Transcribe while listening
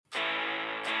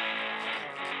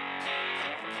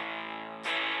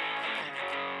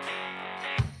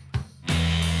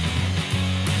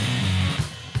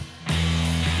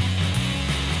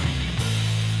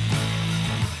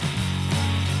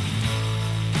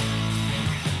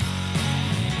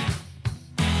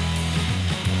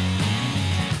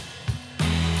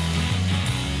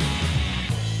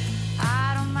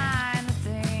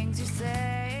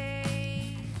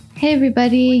Hey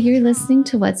everybody, you're listening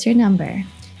to What's Your Number?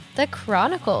 The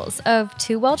chronicles of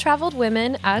two well-traveled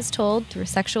women as told through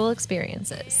sexual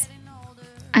experiences.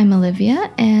 I'm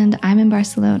Olivia and I'm in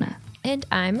Barcelona. And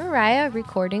I'm Mariah,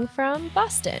 recording from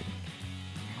Boston.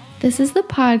 This is the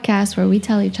podcast where we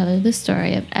tell each other the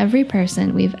story of every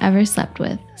person we've ever slept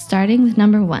with, starting with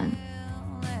number one.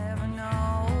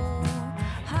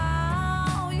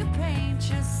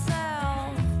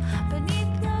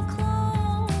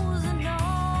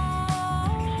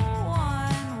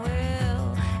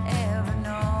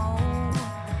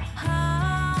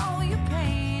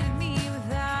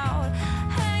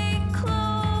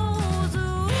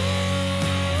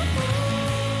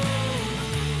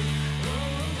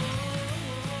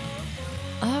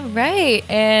 Right,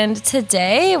 and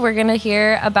today we're going to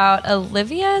hear about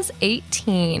Olivia's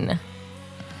 18.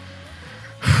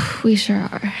 We sure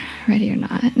are, ready or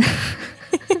not.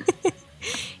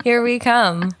 Here we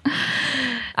come.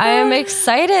 I am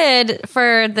excited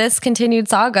for this continued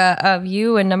saga of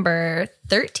you and number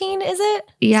 13, is it?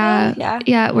 Yeah, so,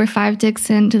 yeah. We're 5 dicks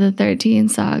into the 13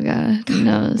 saga.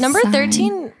 No number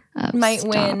 13 might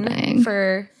stopping. win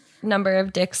for number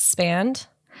of dicks spanned.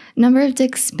 Number of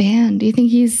dicks spanned. Do you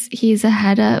think he's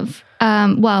ahead of?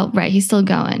 Right. He's still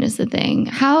going is the thing.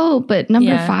 How? But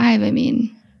number 5. I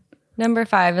mean, number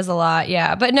 5 is a lot.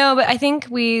 Yeah, but I think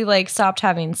we stopped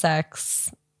having sex.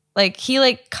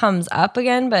 He comes up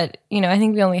again, but I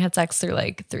think we only had sex through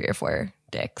 3 or 4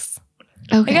 dicks.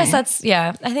 Okay. I guess that's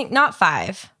I think not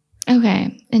 5.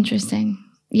 Okay. Interesting.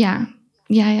 Yeah.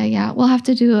 We'll have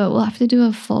to do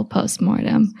a full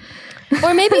postmortem.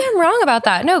 Or maybe I'm wrong about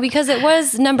that. No, because it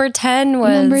was number 10 was...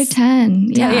 Number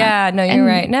 10, yeah. Yeah, no, you're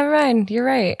right. Never mind, you're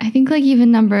right. I think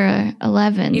even number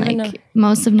 11,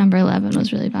 most of number 11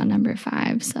 was really about number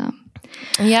 5, so...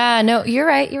 Yeah, no, you're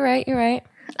right. I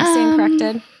stand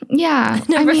corrected. Yeah,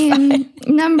 number 5.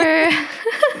 Number...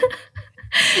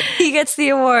 He gets the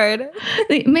award.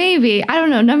 Maybe. I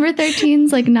don't know. Number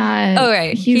 13's not... Oh,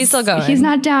 right. He's still going. He's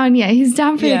not down yet. He's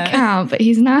down for the count, but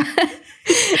he's not...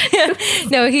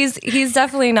 No, he's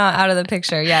definitely not out of the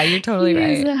picture. Yeah, you're totally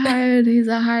right. He's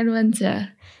a hard one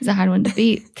to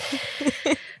beat.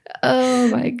 Oh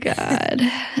my God.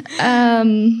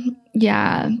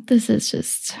 Yeah, this is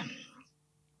just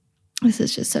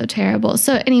so terrible.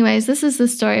 So anyways, this is the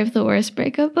story of the worst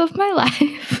breakup of my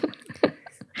life.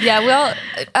 Yeah, well,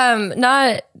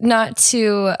 not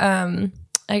to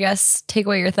I guess take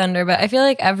away your thunder, but I feel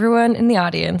like everyone in the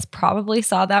audience probably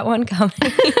saw that one coming.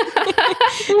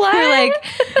 What?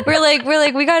 We're like,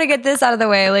 we got to get this out of the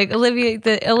way.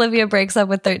 Olivia breaks up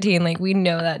with 13. We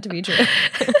know that to be true.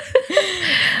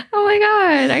 Oh my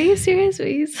God, are you serious?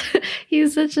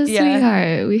 He's such a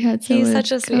sweetheart. We had so he's much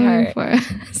such a sweetheart for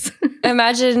us.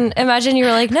 Imagine you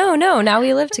were like, no, now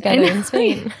we live together in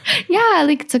Spain. Yeah,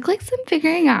 it took some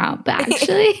figuring out, but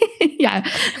actually, yeah,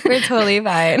 we're totally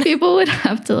fine. People would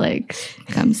have to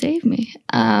come save me.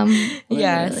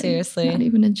 Yeah, seriously, not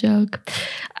even a joke.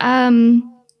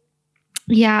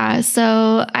 Yeah,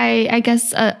 so I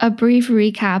guess a brief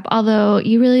recap. Although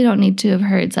you really don't need to have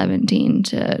heard 17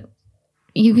 to.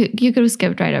 You could have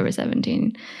skipped right over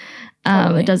 17.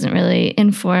 It doesn't really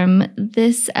inform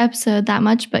this episode that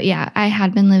much, but yeah, I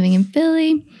had been living in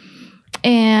Philly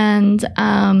and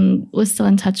was still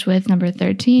in touch with number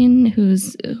 13, who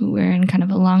we're in kind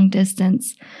of a long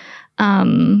distance,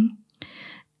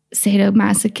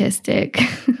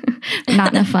 sadomasochistic,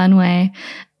 not in a fun way,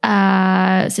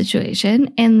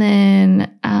 situation. And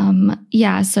then,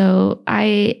 so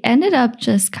I ended up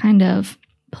just kind of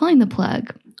pulling the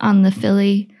plug on the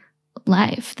Philly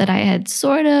life that I had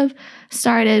sort of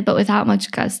started, but without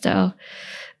much gusto,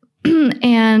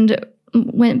 and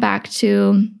went back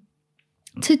to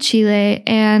Chile.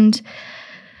 And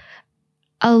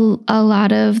a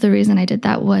lot of the reason I did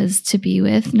that was to be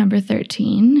with number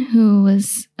 13, who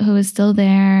was still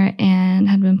there and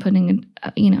had been putting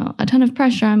a ton of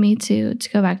pressure on me to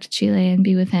go back to Chile and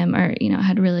be with him, or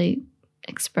had really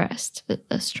expressed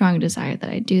a strong desire that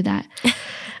I do that.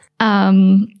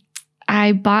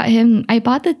 I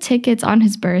bought the tickets on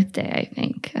his birthday, I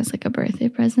think, as a birthday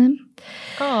present.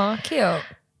 Oh, cute.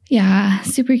 Yeah,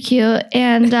 super cute.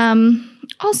 And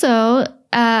also,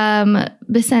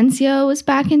 Vicencio was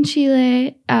back in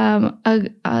Chile. Our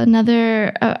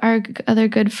other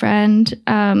good friend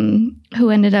who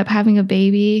ended up having a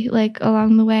baby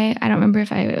along the way. I don't remember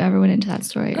if I ever went into that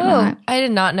story or not. I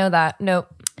did not know that. Nope.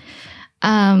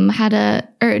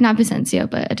 Not Vicencio,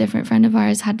 but a different friend of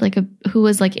ours who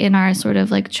was in our sort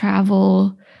of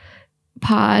travel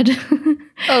pod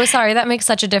Oh, sorry. That makes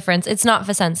such a difference. It's not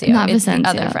Vicencio. Not it's Vicencio. the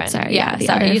other friend. Sorry, Yeah, the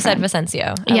sorry. other You said friend.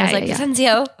 Vicencio. I was like,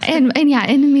 Vicencio. And yeah,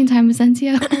 in the meantime,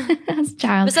 Vicencio as a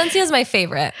child. Vicencio is my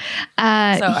favorite. So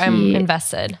I'm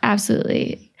invested.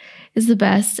 Absolutely is the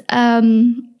best. I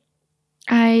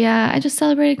just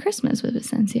celebrated Christmas with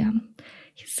Vicencio.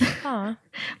 He's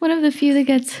one of the few that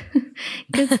gets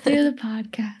through the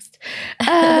podcast.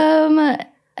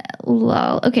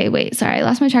 Lol. Okay, wait. Sorry, I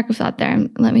lost my track of thought there.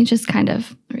 Let me just kind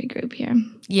of regroup here.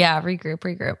 Yeah,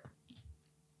 regroup.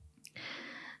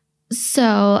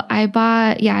 So I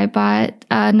bought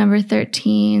number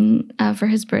 13 for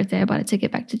his birthday. I bought a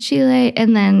ticket back to Chile.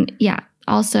 And then,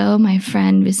 also my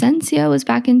friend Vicencio was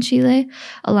back in Chile,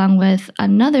 along with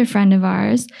another friend of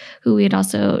ours who we had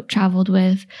also traveled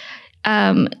with.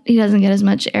 He doesn't get as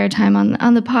much airtime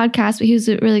on the podcast, but he was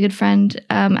a really good friend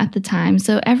at the time.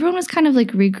 So everyone was kind of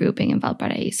like regrouping in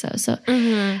Valparaiso. So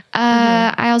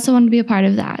I also wanted to be a part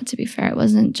of that, to be fair. It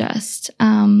wasn't just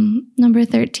number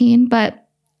 13, but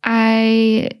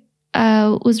I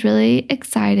was really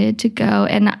excited to go.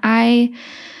 And I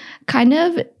kind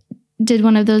of did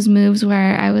one of those moves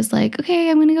where I was like,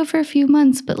 okay, I'm going to go for a few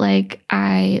months. But like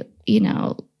I,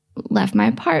 left my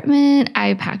apartment.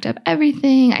 I packed up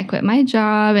everything. I quit my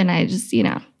job. And I just,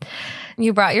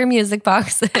 You brought your music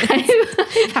boxes.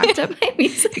 I packed up my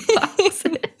music boxes.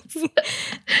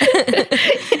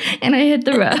 And I hit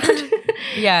the road.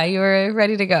 Yeah, you were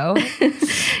ready to go.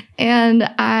 And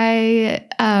I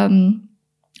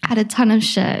had a ton of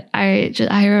shit.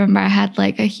 I remember I had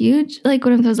like a huge, like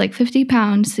one of those like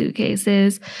 50-pound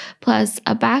suitcases plus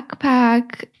a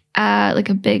backpack, like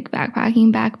a big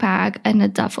backpacking backpack and a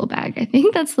duffel bag. I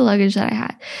think that's the luggage that I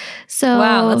had. So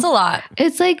wow, that's a lot.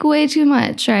 It's like way too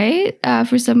much, right?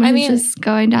 For someone who's just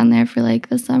going down there for like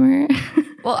the summer.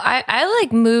 Well, I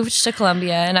like moved to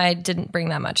Colombia and I didn't bring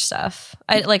that much stuff.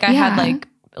 I had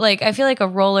like I feel like a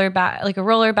roller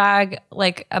bag,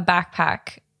 like a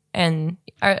backpack, and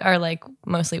are like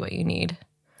mostly what you need.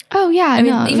 Oh yeah, I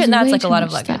mean, even that's like a lot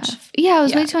of luggage. Stuff. Yeah, it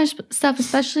was way too much stuff,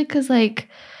 especially because like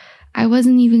I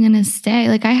wasn't even gonna stay.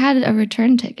 Like I had a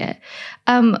return ticket.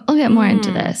 I'll get more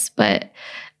into this, but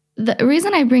the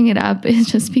reason I bring it up is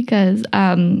just because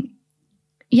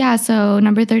so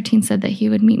number 13 said that he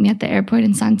would meet me at the airport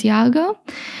in Santiago.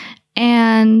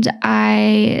 And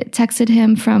I texted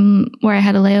him from where I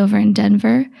had a layover in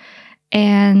Denver.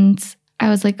 And I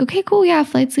was like, okay, cool. Yeah,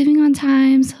 flight's leaving on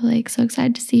time. So like, so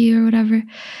excited to see you or whatever.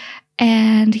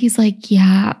 And he's like,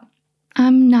 yeah,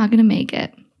 I'm not going to make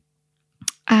it.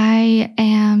 I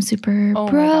am super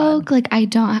broke. Like I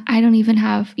don't even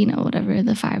have, whatever,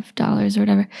 the $5 or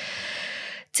whatever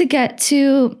to get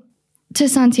to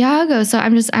Santiago. So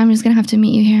I'm just going to have to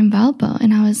meet you here in Valpo.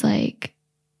 And I was like,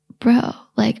 bro,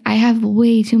 like I have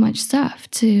way too much stuff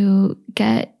to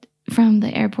get from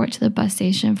the airport to the bus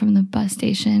station, from the bus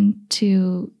station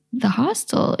to the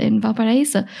hostel in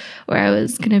Valparaiso, where I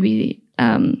was going to be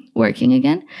working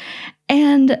again.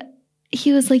 And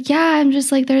he was like, yeah, I'm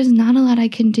just like, there's not a lot I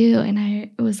can do. And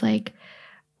I was like,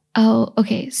 oh,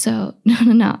 okay. So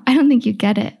no. I don't think you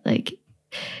get it. Like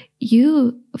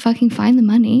you fucking find the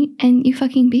money and you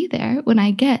fucking be there when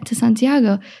I get to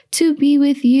Santiago to be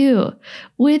with you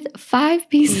with 5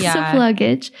 pieces of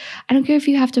luggage. I don't care if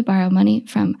you have to borrow money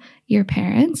from your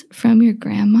parents, from your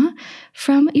grandma,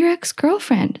 from your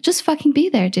ex-girlfriend. Just fucking be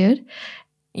there, dude.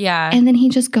 Yeah. And then he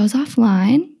just goes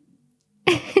offline.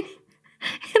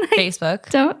 And Facebook.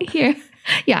 Don't hear.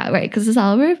 Yeah, right, because it's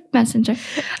all over Messenger.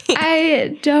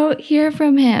 I don't hear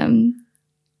from him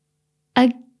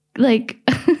like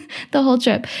the whole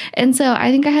trip. And so I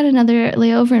think I had another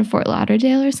layover in Fort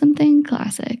Lauderdale or something.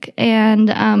 Classic. And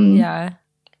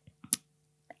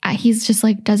he's just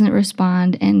like doesn't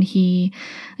respond, and he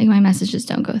like my messages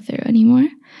don't go through anymore.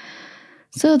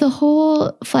 So the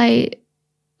whole flight,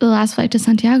 the last flight to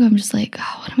Santiago, I'm just like,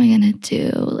 oh, what am I gonna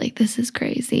do? Like, this is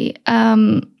crazy.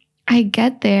 I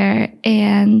get there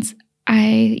and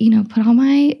I, put all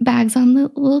my bags on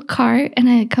the little cart and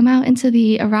I come out into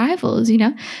the arrivals,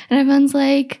 and everyone's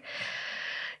like,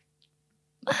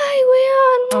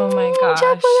 hi, Leon. Oh my gosh.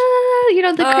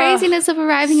 The craziness of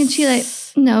arriving in Chile.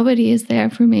 Nobody is there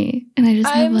for me. And I just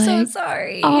have like, so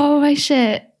sorry. Oh my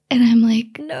shit. And I'm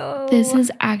like, no, this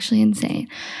is actually insane.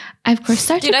 I, of course,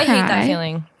 start to cry. I hate that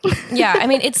feeling. Yeah, I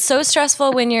mean, it's so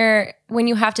stressful when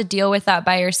you have to deal with that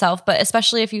by yourself, but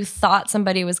especially if you thought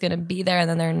somebody was going to be there and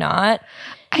then they're not.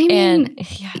 I mean,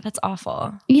 yeah, that's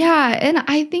awful. Yeah, and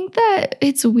I think that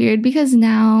it's weird because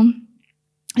now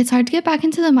it's hard to get back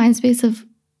into the mind space of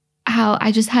how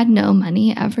I just had no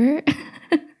money ever.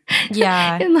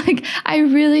 Yeah. And like,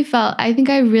 I think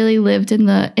I really lived in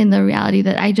the reality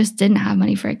that I just didn't have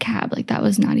money for a cab. Like that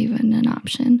was not even an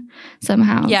option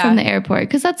somehow from the airport.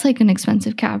 Cause that's like an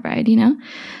expensive cab ride, you know,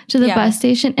 to the bus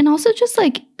station. And also just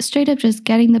like straight up just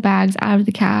getting the bags out of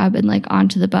the cab and like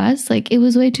onto the bus. Like it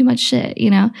was way too much shit, you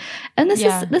know? And this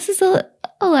is a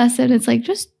lesson. It's like,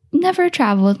 just never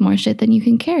travel with more shit than you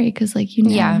can carry. Cause like you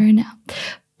never know,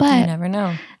 but you never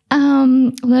know.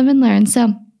 Live and learn.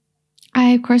 So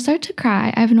I, of course, start to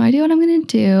cry. I have no idea what I'm going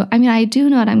to do. I mean, I do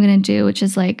know what I'm going to do, which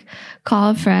is like call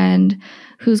a friend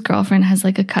whose girlfriend has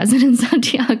like a cousin in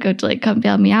Santiago to like come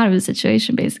bail me out of the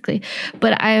situation, basically.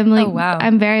 But I am like,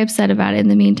 I'm very upset about it in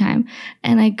the meantime.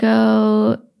 And I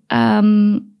go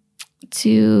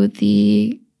to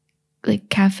the like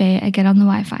cafe. I get on the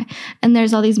Wi-Fi and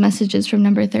there's all these messages from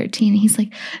number 13. And he's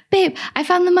like, babe, I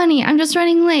found the money. I'm just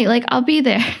running late. Like, I'll be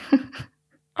there.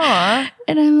 Aww.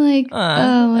 And I'm like,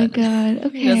 oh my God.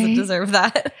 Okay. He doesn't deserve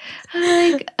that.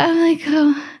 I'm like,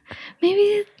 oh,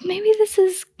 maybe this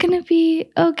is gonna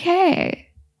be okay.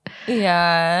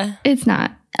 Yeah. It's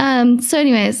not. So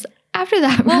anyways, after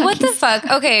that, well, what the fuck?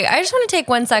 Okay, I just want to take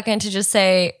 1 second to just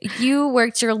say you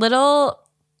worked your little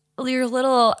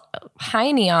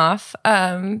hiney off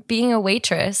being a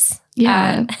waitress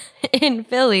in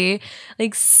Philly,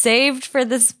 like saved for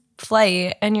this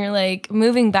flight, and you're like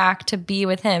moving back to be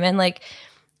with him. And like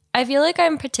I feel like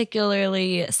I'm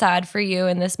particularly sad for you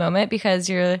in this moment because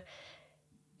you're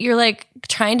like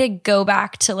trying to go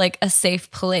back to like a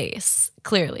safe place,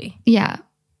 clearly. Yeah.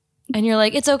 And you're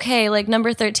like, it's okay, like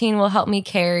number 13 will help me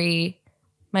carry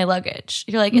my luggage.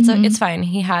 You're like, it's fine.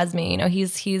 He has me, you know,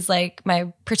 he's like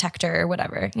my protector or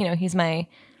whatever. You know, he's my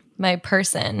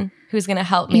person who's gonna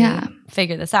help me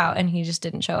figure this out. And he just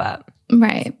didn't show up.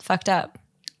 Right. Fucked up.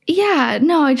 Yeah,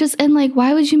 no, and like,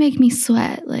 why would you make me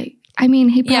sweat? Like, I mean,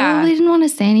 he probably didn't want to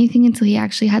say anything until he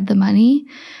actually had the money.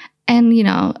 And, you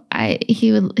know,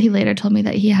 he later told me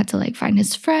that he had to like find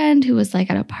his friend who was like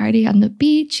at a party on the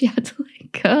beach. He had to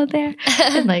like go there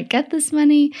and like get this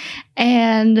money.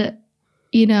 And,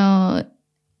 you know,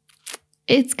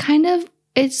 it's kind of,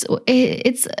 it's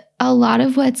a lot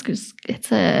of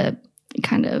it's a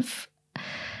kind of,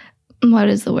 what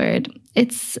is the word?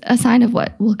 It's a sign of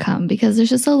what will come, because there's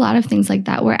just a lot of things like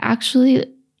that where actually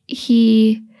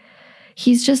he's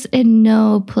just in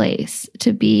no place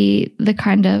to be the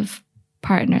kind of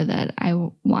partner that I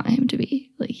want him to be.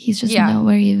 Like he's just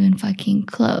nowhere even fucking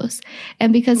close.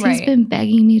 And because he's been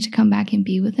begging me to come back and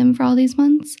be with him for all these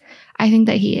months, I think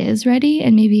that he is ready,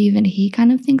 and maybe even he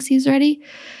kind of thinks he's ready,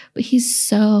 but he's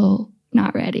so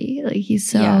not ready. Like he's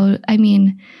so, I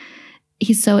mean,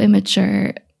 he's so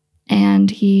immature. And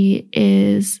he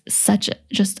is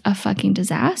just a fucking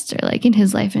disaster, like in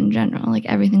his life in general. Like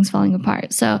everything's falling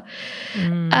apart. So,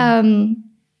 how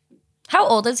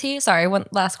old is he? Sorry, one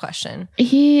last question.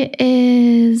 He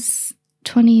is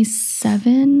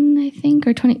 27, I think,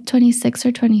 or 26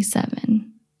 or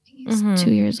 27. He's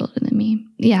 2 years older than me.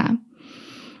 Yeah.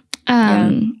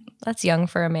 That's young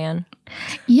for a man.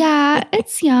 Yeah,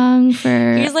 it's young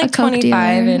for he's like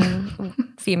 25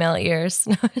 in female ears.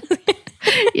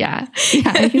 Yeah,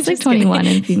 he's like 21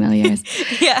 in female years.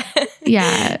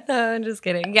 Yeah. No, I'm just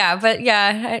kidding. Yeah, but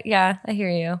I hear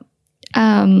you.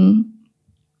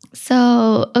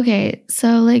 So okay,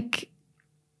 so like,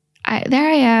 there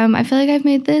I am. I feel like I've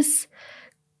made this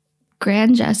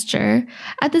grand gesture.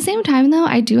 At the same time, though,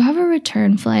 I do have a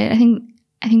return flight. I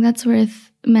think that's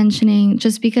worth mentioning,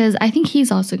 just because I think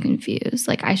he's also confused.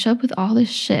 Like I show up with all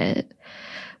this shit.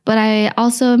 But I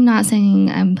also am not saying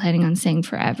I'm planning on staying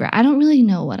forever. I don't really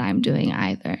know what I'm doing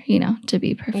either, you know, to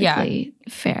be perfectly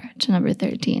fair to number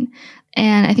 13.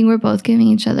 And I think we're both giving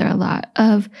each other a lot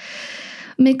of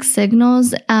mixed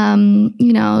signals. You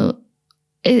know,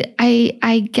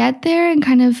 I get there and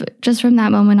kind of just from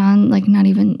that moment on, like not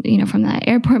even, you know, from that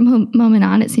airport moment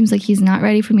on, it seems like he's not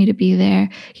ready for me to be there.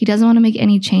 He doesn't want to make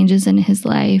any changes in his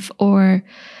life or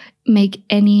make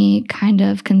any kind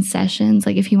of concessions.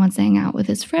 Like if he wants to hang out with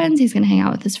his friends, he's going to hang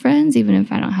out with his friends, even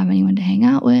if I don't have anyone to hang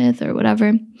out with or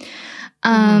whatever.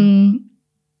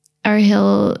 Or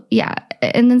he'll,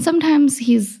 and then sometimes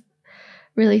he's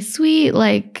really sweet.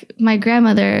 Like my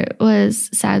grandmother was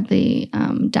sadly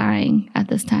dying at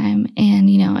this time.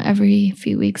 And, you know, every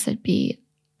few weeks it'd be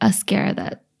a scare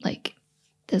that like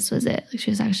this was it. Like she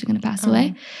was actually going to pass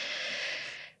away.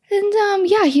 And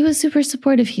he was super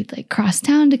supportive. He'd like cross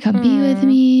town to come be with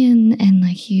me, and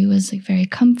like he was like very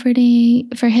comforting.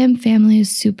 For him, family is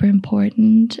super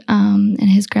important. And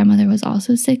his grandmother was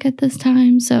also sick at this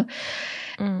time. So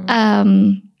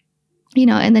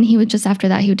and then he would just, after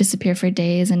that, he would disappear for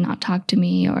days and not talk to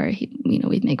me, or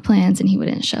we'd make plans and he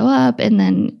wouldn't show up. And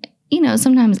then,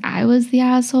 sometimes I was the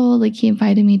asshole. Like, he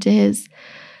invited me to his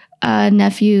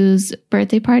nephew's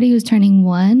birthday party. He was turning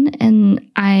 1. And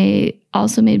I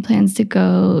also made plans to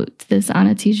go to this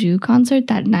Anna Tijoux concert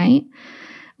that night,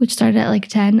 which started at like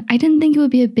 10. I didn't think it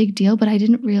would be a big deal, but I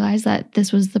didn't realize that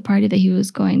this was the party that he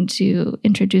was going to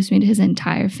introduce me to his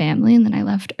entire family. And then I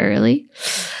left early.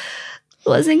 It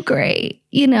wasn't great,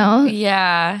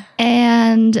 Yeah.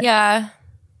 And yeah.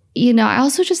 I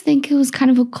also just think it was kind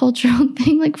of a cultural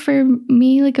thing. Like, for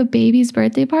me, like, a baby's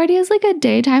birthday party is like a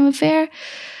daytime affair.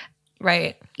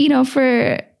 Right.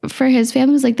 For his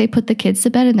family, it was like they put the kids to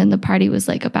bed and then the party was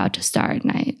like about to start.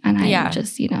 And I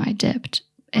just, I dipped.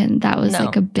 And that was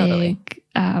like a big,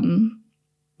 totally.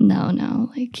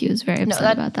 No. Like, he was very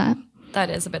upset about that. That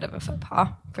is a bit of a faux pas,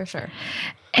 for sure.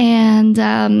 And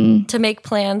to make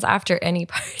plans after any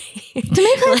party.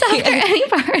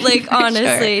 Like,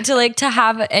 honestly, sure. To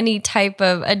have any type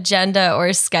of agenda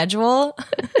or schedule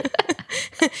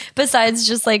besides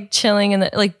just like chilling and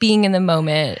like being in the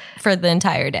moment for the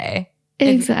entire day.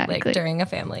 Exactly. Like during a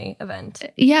family event.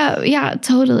 Yeah,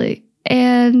 totally.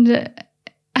 And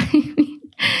I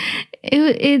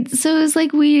mean, so it was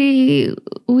like we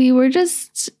were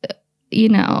just,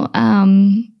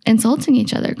 insulting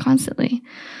each other constantly.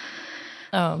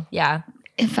 Oh, yeah.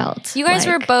 It felt. You guys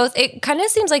were both, it kind of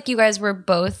seems like you guys were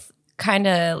both kind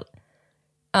of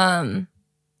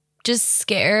just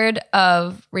scared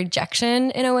of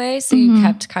rejection in a way. So you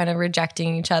kept kind of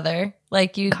rejecting each other.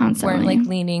 Like, you constantly weren't like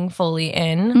leaning fully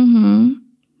in. Mm-hmm.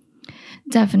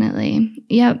 Definitely.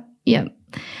 Yep.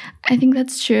 I think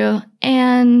that's true.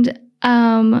 And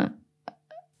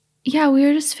we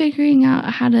were just figuring out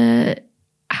how to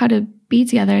be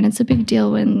together, and it's a big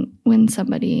deal when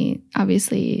somebody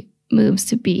obviously moves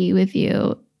to be with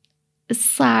you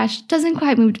 / doesn't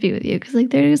quite move to be with you, because like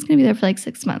they're just gonna be there for like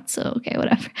 6 months. So okay,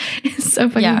 whatever. It's so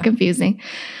fucking confusing.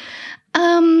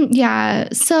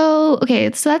 So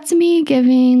that's me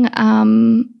giving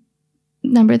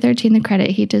number 13 the credit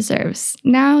he deserves.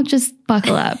 Now just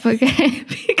buckle up, okay?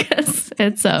 Because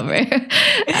it's over.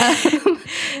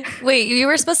 Wait, you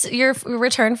were supposed to, your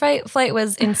return flight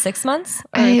was in 6 months?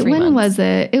 Or 3 months? When was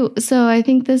it? So I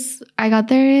think I got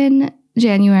there in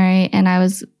January and I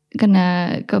was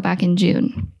gonna go back in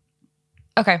June.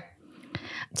 Okay.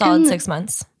 Solid 6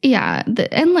 months. Yeah.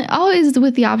 And like always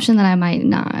with the option that I might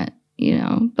not,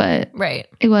 but right.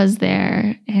 It was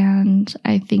there. And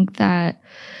I think that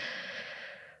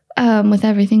with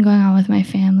everything going on with my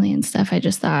family and stuff, I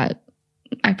just thought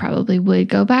I probably would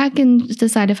go back and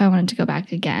decide if I wanted to go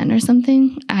back again or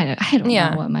something. I don't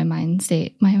know what my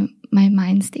mindset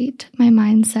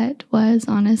was,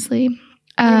 honestly.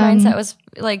 Your mindset was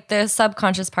like, the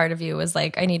subconscious part of you was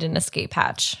like, I need an escape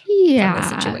hatch from the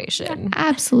situation.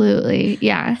 Absolutely.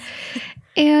 Yeah.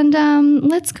 And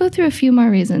let's go through a few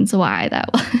more reasons why that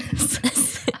was.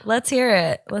 Let's hear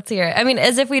it. I mean,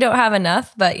 as if we don't have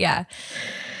enough, but yeah.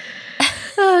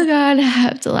 Oh God, I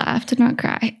have to laugh to not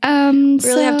cry.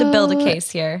 Really have to build a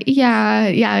case here.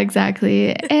 Yeah,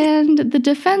 exactly. And the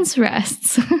defense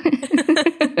rests.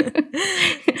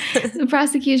 The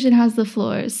prosecution has the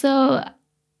floor. So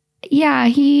yeah,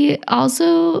 he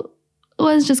also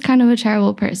was just kind of a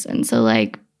terrible person. So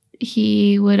like,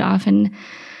 he would often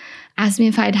ask me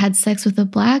if I'd had sex with a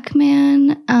black man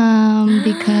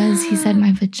because he said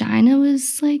my vagina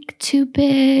was like too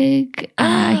big.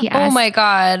 He asked oh my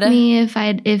God. me if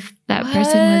that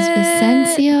person was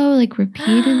Vicencio, like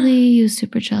repeatedly. He was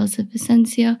super jealous of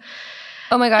Vicencio.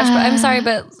 Oh my gosh, but I'm sorry,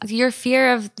 but your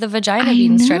fear of the vagina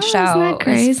being stretched out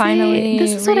is finally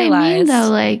This is realized. What I mean, though.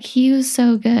 Like, he was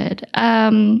so good.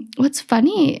 What's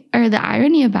funny, or the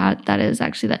irony about that, is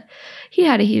actually that he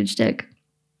had a huge dick.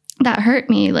 That hurt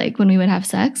me, like, when we would have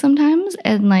sex sometimes.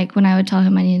 And, like, when I would tell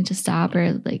him I needed to stop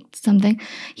or, like, something,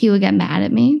 he would get mad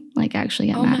at me, like, actually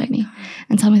get mad at me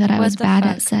and tell me that I was bad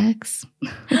at sex.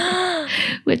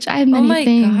 Which I have many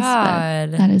things,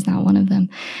 but that is not one of them.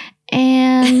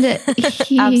 And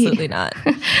he absolutely not.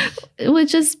 It would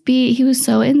just be, he was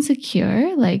so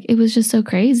insecure. Like, it was just so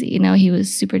crazy. He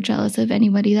was super jealous of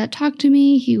anybody that talked to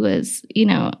me. He was,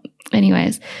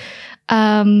 anyways.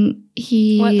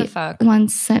 He what the fuck?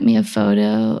 Once sent me a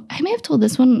photo. I may have told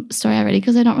this one story already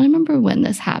because I don't remember when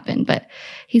this happened, but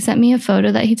he sent me a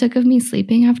photo that he took of me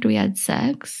sleeping after we had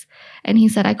sex. And he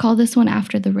said, I call this one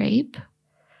after the rape.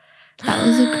 That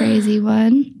was a crazy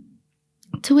one.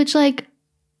 To which, like,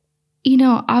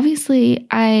 obviously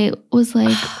I was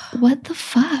like, what the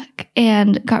fuck?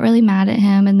 And got really mad at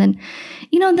him. And then,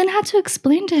 then had to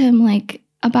explain to him, like,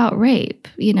 about rape,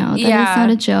 that it's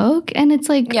not a joke. And it's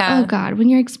like, oh God, when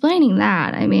you're explaining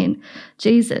that, I mean,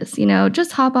 Jesus,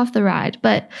 just hop off the ride.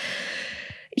 But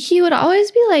he would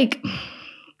always be like,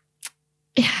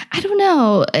 I don't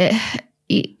know.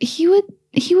 He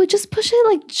would just push it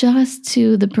like just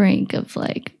to the brink of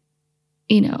like,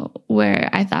 where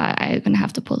I thought I was going to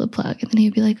have to pull the plug. And then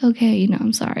he'd be like, okay,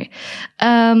 I'm sorry.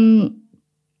 But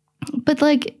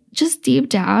like just deep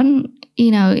down,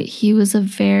 he was a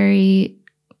very,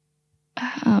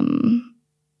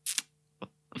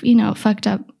 fucked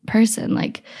up person.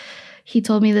 Like he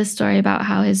told me this story about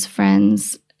how he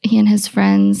and his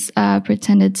friends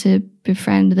pretended to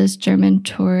befriend this German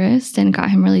tourist and got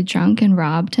him really drunk and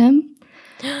robbed him.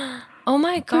 Oh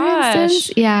my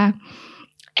gosh. Yeah.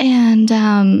 And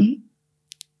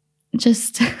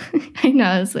just, I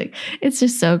know, it's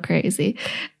just so crazy.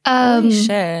 Holy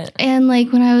shit. And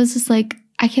like when I was just like,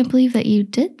 I can't believe that you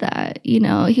did that. He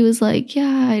was like,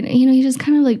 yeah, and, he just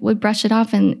kind of like would brush it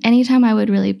off. And anytime I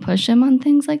would really push him on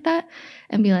things like that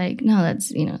and be like, no,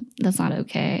 that's not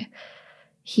okay,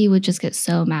 he would just get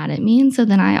so mad at me. And so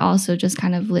then I also just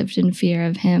kind of lived in fear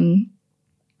of him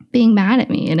being mad at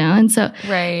me, And so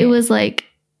it was like,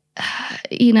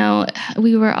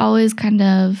 we were always kind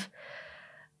of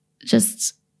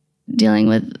just dealing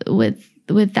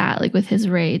with that, like with his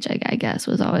rage, I guess,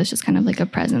 was always just kind of like a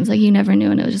presence. Like you never knew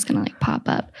when it was just gonna like pop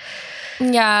up.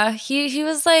 Yeah, he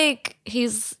was like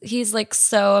he's like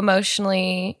so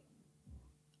emotionally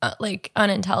like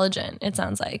unintelligent, it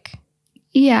sounds like.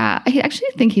 Yeah, I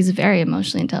actually think he's very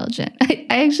emotionally intelligent. I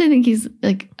actually think he's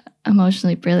like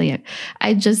emotionally brilliant.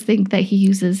 I just think that he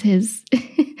uses his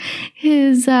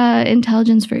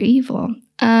intelligence for evil.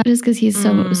 Just because he's so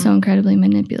incredibly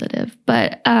manipulative.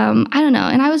 But I don't know.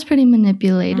 And I was pretty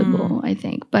manipulatable, I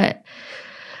think. But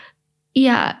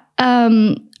yeah.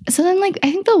 So then like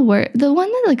I think the one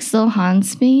that like still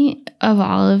haunts me of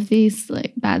all of these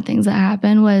like bad things that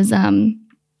happened was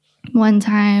one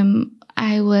time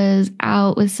I was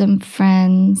out with some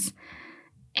friends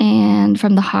and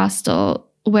from the hostel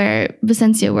where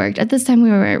Vicencio worked. At this time we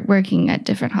were working at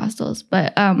different hostels,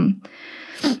 but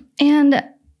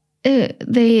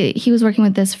he was working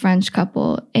with this French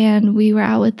couple and we were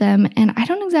out with them and I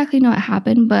don't exactly know what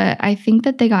happened, but I think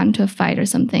that they got into a fight or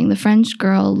something. The French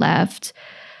girl left.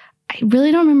 I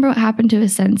really don't remember what happened to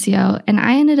Vicencio, and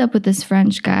I ended up with this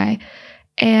French guy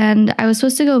and I was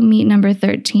supposed to go meet number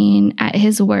 13 at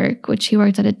his work, which he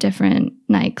worked at a different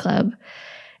nightclub.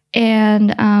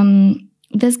 And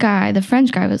this guy, the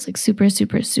French guy, was like super,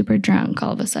 super, super drunk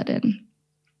all of a sudden.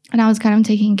 And I was kind of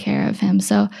taking care of him.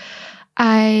 So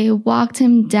I walked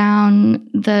him down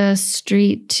the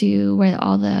street to where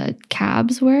all the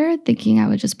cabs were, thinking I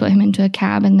would just put him into a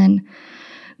cab and then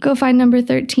go find number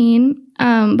 13.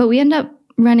 But we end up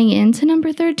running into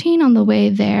number 13 on the way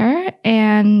there.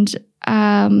 And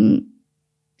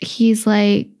he's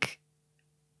like,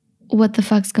 what the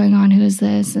fuck's going on? Who is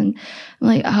this? And I'm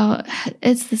like, oh,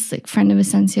 it's this like friend of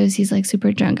Vicencio's. He's like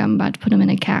super drunk. I'm about to put him in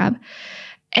a cab.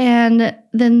 And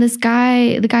then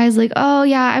the guy's like, oh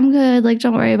yeah, I'm good. Like,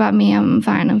 don't worry about me. I'm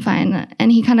fine.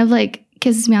 And he kind of like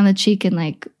kisses me on the cheek and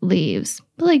like leaves.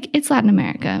 But like, it's Latin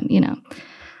America,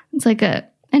 it's like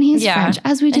and he's French,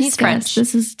 as we discussed.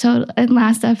 This is total, in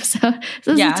last episode,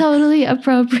 this is totally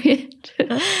appropriate.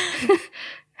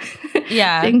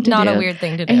 Yeah, not a weird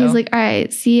thing to do. And he's like, all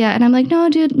right, see ya. And I'm like, no,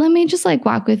 dude, let me just like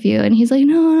walk with you. And he's like,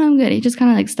 no, I'm good. He just kind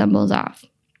of like stumbles off.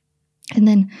 And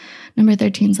then number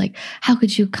 13's like, how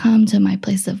could you come to my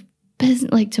place of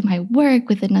business, like to my work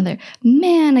with another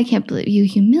man? I can't believe you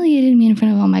humiliated me in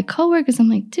front of all my coworkers. I'm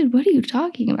like, dude, what are you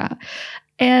talking about?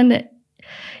 And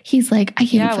he's like, I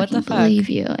can't fucking believe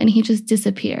you. And he just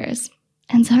disappears.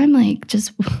 And so I'm like,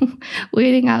 just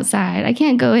waiting outside. I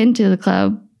can't go into the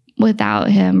club without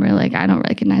him, or like I don't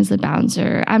recognize the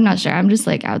bouncer. I'm not sure. I'm just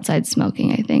like outside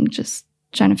smoking, I think, just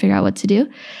trying to figure out what to do.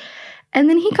 And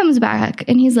then he comes back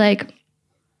and he's like,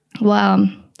 well,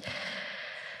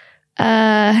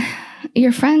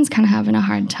 your friend's kind of having a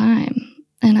hard time.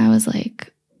 And I was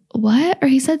like, what? Or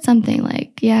he said something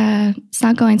like, yeah, it's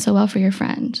not going so well for your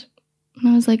friend. And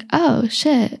I was like, oh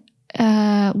shit.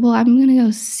 Well, I'm going to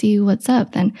go see what's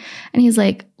up then. And he's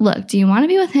like, look, do you want to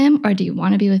be with him or do you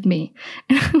want to be with me?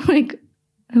 And I'm like,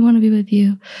 I want to be with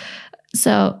you.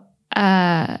 So,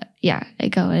 yeah, I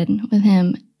go in with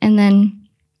him. And then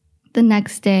the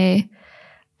next day,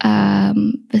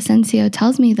 Vicencio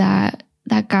tells me that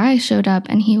that guy showed up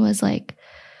and he was like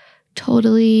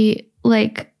totally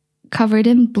like covered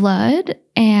in blood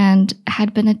and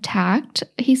had been attacked,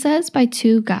 he says, by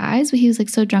two guys, but he was like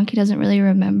so drunk he doesn't really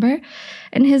remember.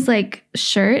 And his like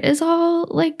shirt is all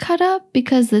like cut up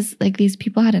because these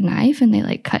people had a knife and they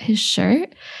like cut his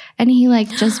shirt, and he like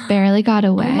just barely got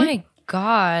away. Oh my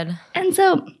God. And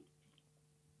so,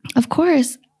 of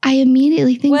course, I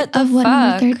immediately think of what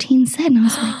number 13 said, and I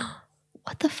was like,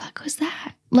 what the fuck was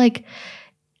that? Like,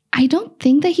 I don't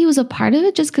think that he was a part of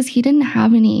it just because he didn't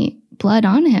have any blood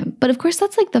on him. But of course,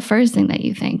 that's like the first thing that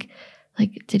you think.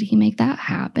 Like, did he make that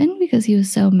happen because he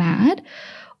was so mad?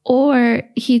 Or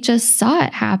he just saw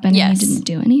it happen and he didn't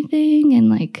do anything?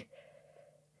 And like...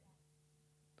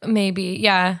 Maybe,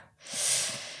 yeah.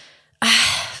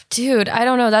 Dude, I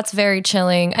don't know. That's very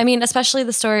chilling. I mean, especially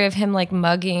the story of him like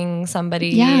mugging somebody.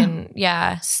 Yeah.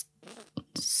 And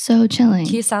so chilling.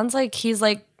 He sounds like he's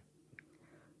like...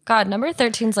 God, number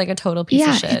 13's like a total piece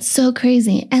of shit. Yeah, it's so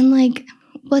crazy. And like...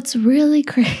 What's really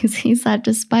crazy is that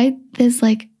despite this,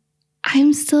 like,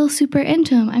 I'm still super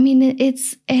into him. I mean,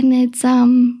 it's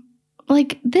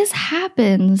like, this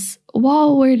happens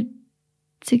while we're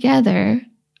together,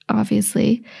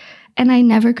 obviously, and I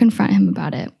never confront him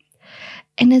about it.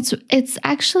 And it's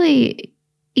actually,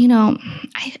 you know,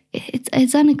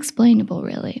 it's unexplainable,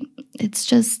 really. It's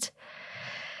just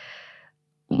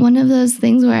one of those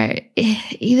things where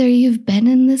either you've been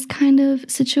in this kind of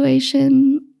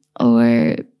situation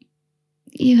or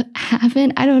you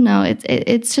haven't. I don't know.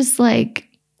 It's just like,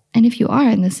 and if you are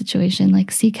in this situation, like,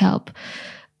 seek help,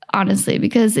 honestly,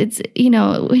 because it's, you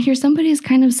know, when you're somebody's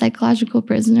kind of psychological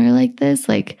prisoner like this,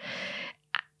 like,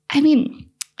 I mean,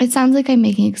 it sounds like I'm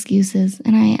making excuses,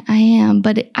 and I am,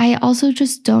 but I also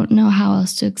just don't know how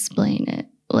else to explain it.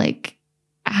 Like,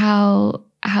 how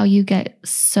you get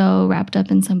so wrapped up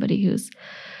in somebody who's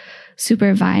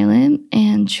super violent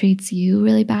and treats you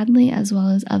really badly as well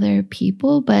as other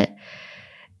people, but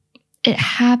it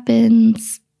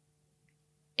happens.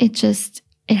 It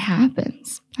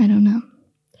happens. I don't know.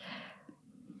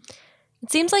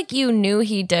 It seems like you knew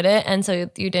he did it, and so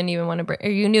you didn't even want to or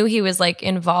you knew he was like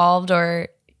involved, or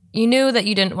you knew that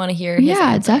you didn't want to hear his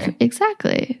answer.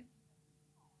 Exactly.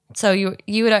 So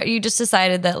you just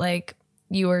decided that like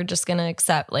you were just going to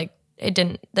accept like it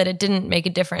didn't make a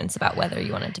difference about whether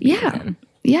you wanted to be with him.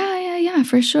 Yeah,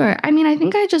 for sure. I mean, I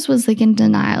think I just was like in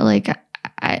denial. Like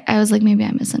I was like, maybe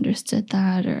I misunderstood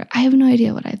that, or I have no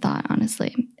idea what I thought,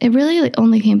 honestly. It really like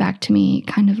only came back to me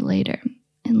kind of later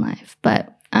in life.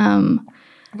 But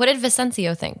what did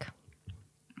Vicencio think?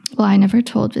 Well, I never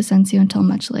told Vicencio until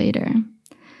much later.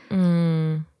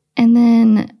 Mm. And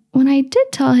then when I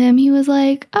did tell him, he was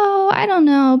like, oh, I don't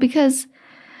know, because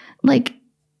like,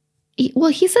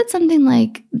 he said something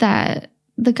like that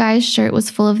the guy's shirt was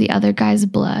full of the other guy's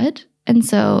blood. And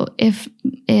so if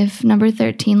number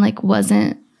 13 like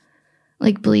wasn't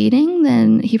like bleeding,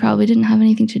 then he probably didn't have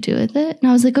anything to do with it. And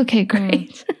I was like, okay,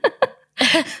 great.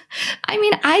 I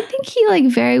mean, I think he like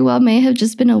very well may have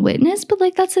just been a witness, but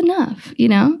like that's enough, you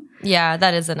know? Yeah,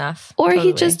 that is enough. Or totally.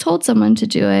 He just told someone to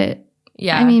do it.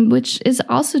 Yeah. I mean, which is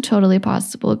also totally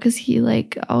possible because he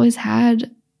like always had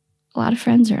a lot of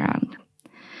friends around.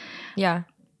 Yeah.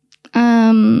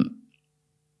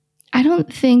 I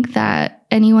don't think that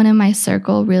anyone in my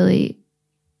circle really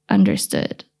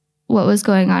understood what was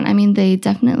going on. I mean, they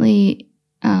definitely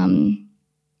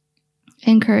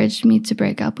encouraged me to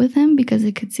break up with him because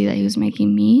they could see that he was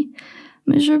making me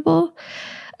miserable.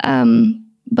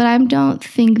 But I don't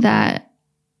think that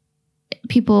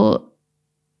people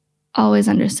always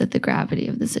understood the gravity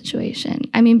of the situation.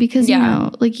 I mean, because, you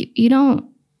know, like you don't,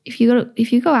 if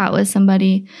you go out with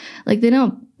somebody, like they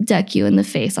don't deck you in the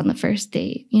face on the first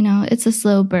date, you know, it's a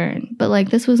slow burn, but like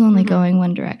this was only going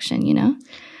one direction, you know?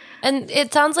 And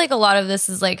it sounds like a lot of this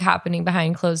is like happening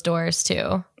behind closed doors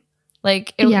too.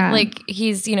 Like, like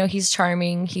he's, you know, he's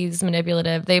charming, he's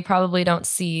manipulative. They probably don't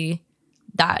see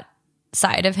that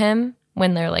side of him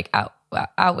when they're like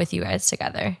out with you guys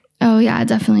together. Oh yeah,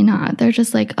 definitely not. They're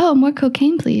just like, oh, more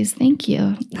cocaine, please. Thank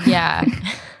you. Yeah.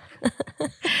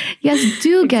 Yes,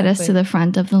 do get us to the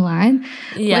front of the line.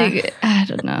 Yeah. Like, I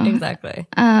don't know. Exactly.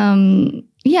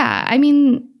 Yeah, I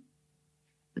mean,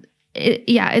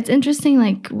 it's interesting,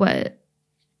 like, what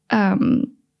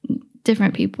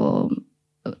different people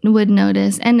would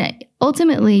notice. And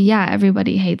ultimately, yeah,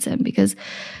 everybody hates him because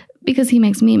he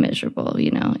makes me miserable, you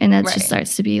know, and that just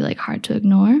starts to be, like, hard to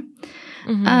ignore.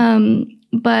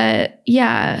 But,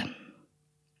 yeah.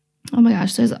 Oh my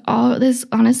gosh, there's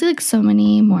honestly like so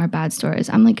many more bad stories.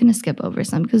 I'm like going to skip over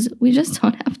some because we just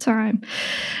don't have time.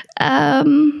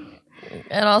 And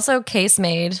also case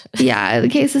made. Yeah, the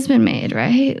case has been made,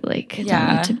 right? Like,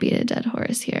 don't need to beat a dead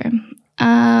horse here.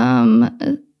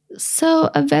 So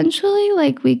eventually,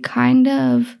 like, we kind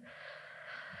of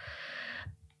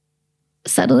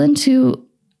settle into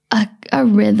a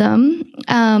rhythm.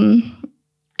 And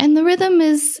the rhythm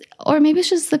is, or maybe it's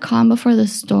just the calm before the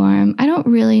storm. I don't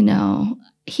really know.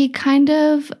 He kind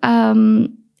of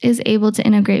is able to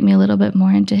integrate me a little bit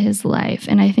more into his life.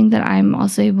 And I think that I'm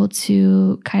also able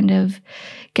to kind of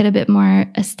get a bit more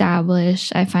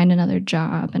established. I find another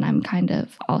job and I'm kind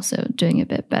of also doing a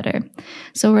bit better.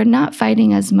 So we're not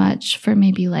fighting as much for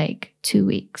maybe like 2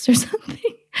 weeks or something.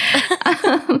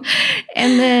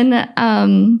 And then,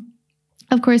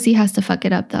 of course, he has to fuck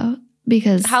it up though,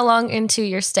 because how long into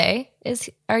your stay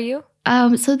are you?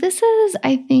 So this is,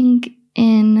 I think,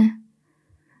 in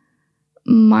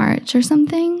March or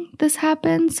something. This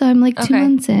happened, so I'm like 2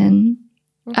 months in.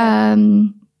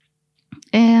 Okay.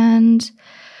 And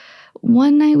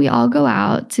one night we all go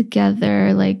out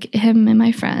together, like him and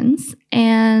my friends,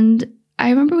 and I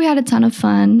remember we had a ton of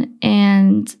fun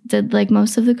and did like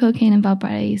most of the cocaine in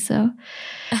Valparaiso.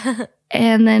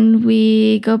 And then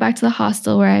we go back to the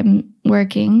hostel where I'm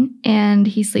working, and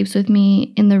he sleeps with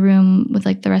me in the room with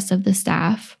like the rest of the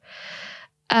staff.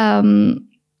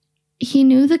 He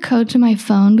knew the code to my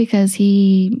phone because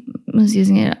he was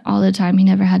using it all the time. He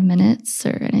never had minutes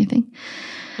or anything.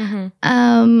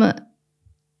 Mm-hmm.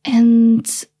 And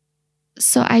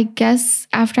so I guess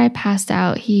after I passed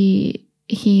out, he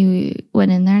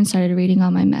went in there and started reading all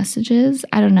my messages.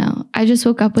 I don't know. I just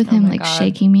woke up with him like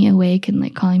shaking me awake and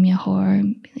like calling me a whore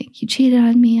and be like, you cheated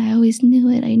on me. I always knew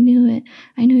it. I knew it.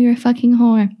 I knew you're a fucking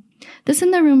whore. This in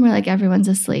the room where like everyone's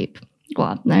asleep.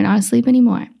 Well, they're not asleep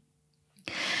anymore.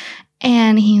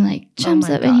 And he like jumps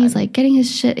up and he's like getting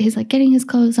his shit. He's like getting his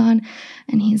clothes on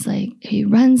and he's like, he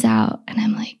runs out and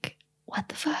I'm like, what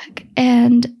the fuck?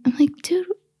 And I'm like, dude,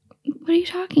 what are you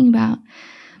talking about?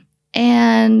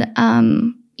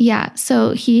 And yeah,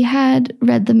 so he had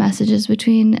read the messages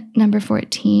between number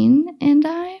 14 and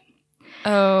I.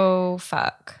 Oh,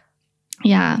 fuck.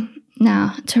 Yeah.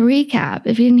 Now, to recap,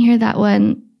 if you didn't hear that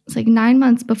one, it's like 9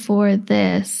 months before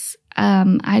this,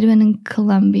 I'd been in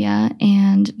Colombia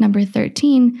and number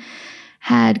 13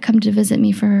 had come to visit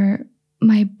me for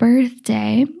my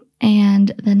birthday.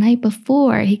 And the night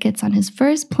before, he gets on his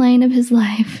first plane of his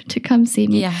life to come see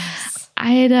me. Yes.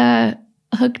 I had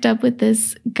hooked up with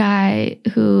this guy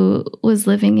who was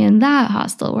living in that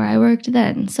hostel where I worked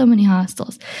then. So many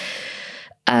hostels.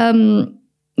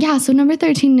 Yeah, so number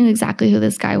 13 knew exactly who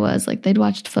this guy was. Like, they'd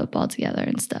watched football together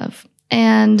and stuff.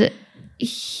 And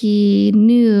he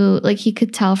knew, like, he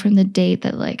could tell from the date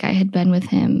that, like, I had been with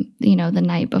him, you know, the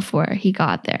night before he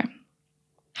got there.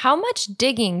 How much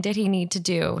digging did he need to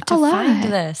do to find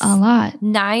this? A lot.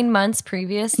 9 months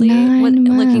previously? 9 months.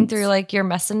 Looking through like your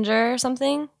messenger or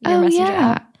something? Your messenger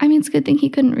app? I mean, it's a good thing he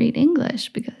couldn't read English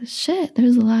because shit,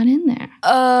 there's a lot in there.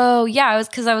 Oh, yeah.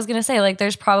 Because I was going to say, like,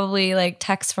 there's probably like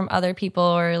texts from other people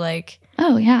or like.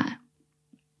 Oh, yeah.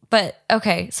 But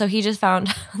okay, so he just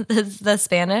found the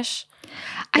Spanish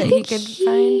that he could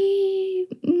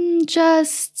find?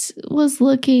 Just was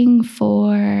looking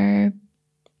for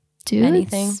dudes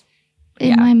anything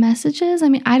in my messages. I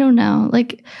mean, I don't know.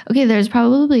 Like, okay, there's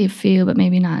probably a few, but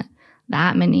maybe not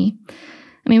that many.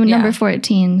 I mean, number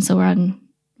 14, so we're on,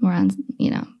 you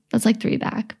know, that's like 3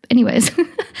 back. Anyways,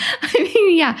 I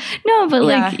mean, yeah, no, but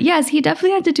like, yes, he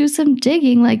definitely had to do some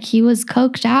digging. Like, he was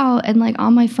coked out and like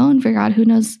on my phone for God who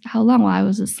knows how long while I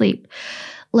was asleep.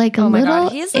 Like a little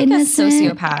he's like a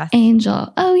sociopath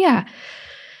angel. Oh yeah.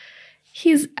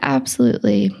 He's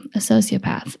absolutely a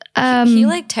sociopath. He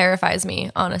like terrifies me,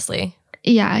 honestly.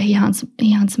 Yeah, he haunts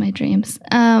my dreams.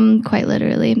 Quite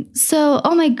literally. So,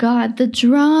 oh my God, the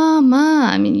drama.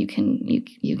 I mean, you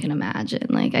can imagine.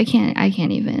 Like, I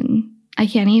can't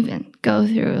even go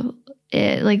through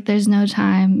it. Like, there's no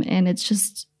time, and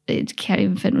it can't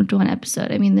even fit into one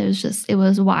episode. I mean, it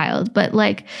was wild. But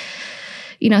like,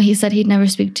 you know, he said he'd never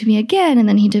speak to me again. And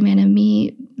then he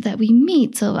demanded that we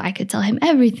meet so I could tell him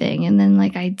everything. And then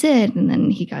like I did. And then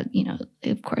he got, you know,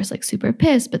 of course, like super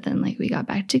pissed. But then like we got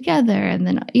back together and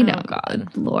then, you know, God,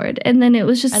 Lord. And then it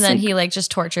was just. And then he like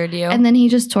just tortured you. And then he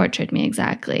just tortured me.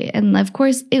 Exactly. And of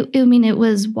course, it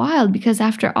was wild because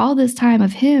after all this time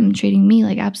of him treating me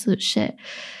like absolute shit,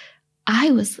 I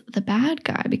was the bad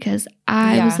guy because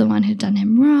I was the one who'd done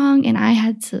him wrong. And I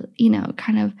had to, you know,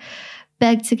 kind of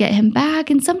beg to get him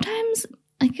back. And sometimes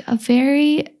like a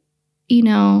very, you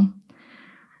know,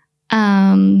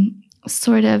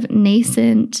 sort of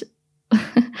nascent,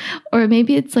 or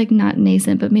maybe it's like not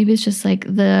nascent, but maybe it's just like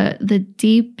the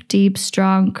deep,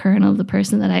 strong kernel of the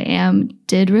person that I am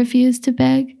did refuse to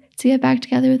beg to get back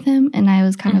together with him. And I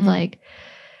was kind of like,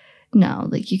 no,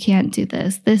 like you can't do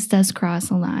this. This does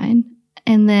cross a line.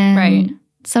 And then Right.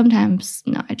 sometimes,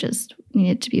 no, I just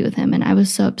needed to be with him. And I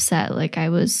was so upset. Like, I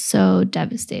was so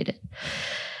devastated.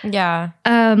 Yeah.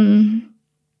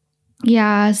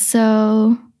 Yeah,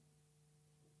 so,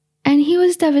 and he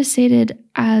was devastated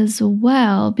as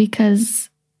well because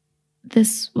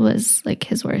this was like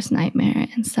his worst nightmare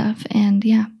and stuff. And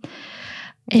yeah,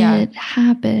 it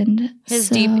happened. His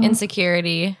deep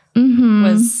insecurity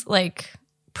was like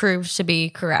proved to be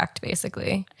correct,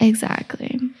 basically.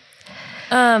 Exactly.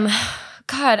 God,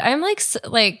 I'm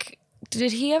like,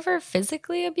 did he ever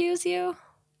physically abuse you?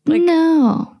 Like,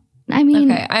 no. I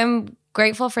mean, okay, I'm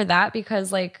grateful for that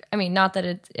because, like, I mean, not that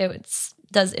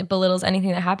it belittles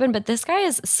anything that happened, but this guy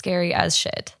is scary as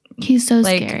shit. He's so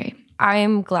like, scary.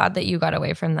 I'm glad that you got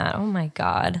away from that. Oh my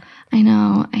God. I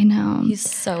know. He's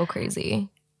so crazy.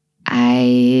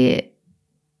 We'll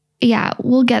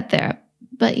get there.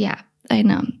 But yeah, I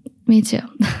know. Me too.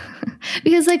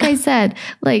 Because like I said,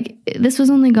 like this was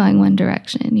only going one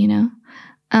direction, you know?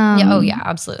 Yeah,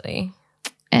 absolutely.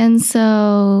 And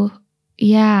so,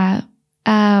 yeah.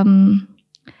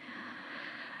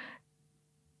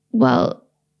 Well,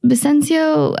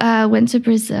 Vicencio went to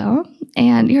Brazil,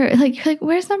 and you're like,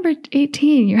 where's number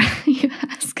 18? You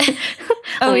ask.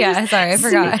 Oh yeah, sorry, I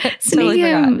forgot. Sneak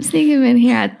him in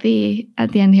here at the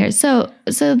end here. So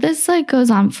this like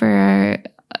goes on for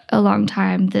a long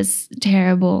time. This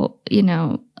terrible,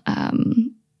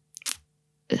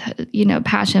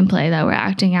 passion play that we're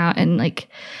acting out, and like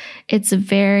it's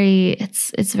very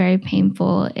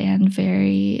painful and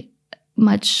very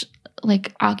much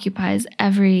like occupies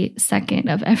every second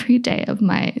of every day of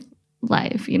my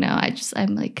life.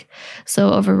 I'm like so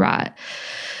overwrought.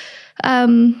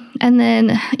 And then,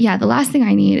 the last thing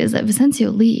I need is that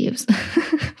Vicencio leaves.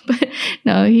 But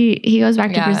no, he goes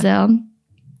back to Brazil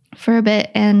for a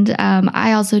bit. And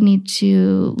I also need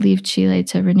to leave Chile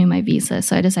to renew my visa.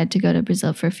 So I decided to go to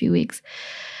Brazil for a few weeks.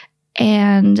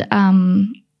 And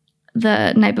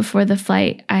the night before the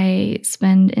flight, I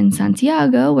spend in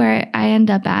Santiago, where I end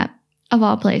up at, of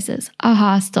all places, a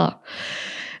hostel.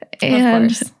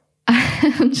 And of course.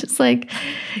 I'm just like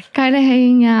kind of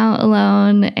hanging out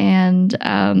alone and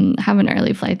have an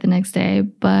early flight the next day.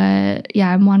 But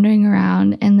yeah, I'm wandering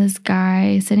around, and this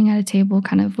guy sitting at a table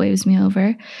kind of waves me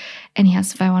over, and he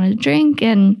asks if I want a drink.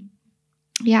 And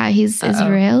yeah, he's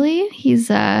Israeli. He's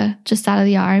just out of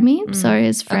the army. So are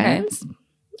his friends. Okay.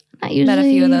 Not usually met a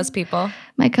few of those people.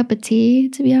 My cup of tea,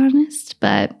 to be honest.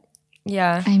 But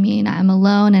yeah, I mean, I'm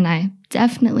alone, and I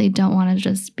definitely don't want to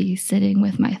just be sitting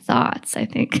with my thoughts, I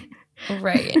think.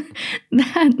 Right.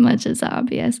 That much is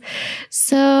obvious.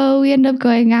 So we end up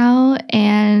going out,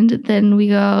 and then we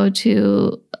go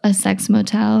to a sex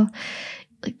motel,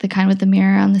 like the kind with the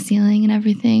mirror on the ceiling and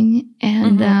everything.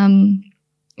 And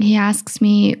he asks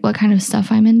me what kind of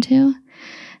stuff I'm into.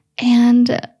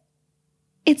 And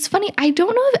it's funny, I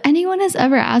don't know if anyone has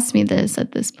ever asked me this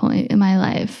at this point in my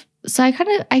life. So I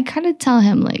kind of tell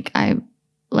him like I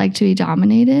like to be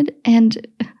dominated, and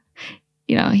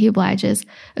he obliges.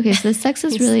 Okay, so the sex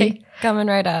is really like, coming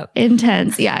right up.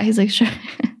 Intense. Yeah, he's like, sure.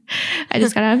 I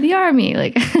just got out of the army.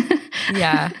 Like,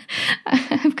 yeah,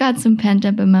 I've got some pent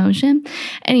up emotion.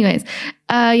 Anyways,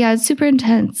 it's super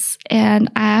intense.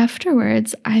 And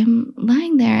afterwards, I'm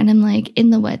lying there, and I'm like in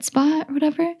the wet spot or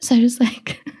whatever. So I just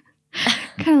like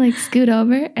kind of like scoot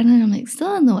over, and then I'm like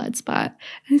still in the wet spot,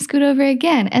 and I scoot over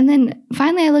again, and then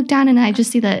finally I look down, and I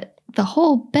just see that the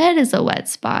whole bed is a wet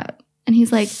spot. And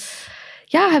he's like,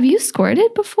 yeah, have you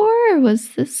squirted before, or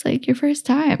was this like your first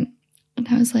time? And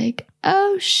I was like,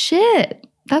 oh shit,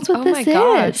 that's what this is.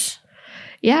 Gosh.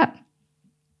 Yeah.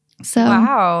 So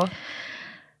wow,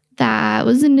 that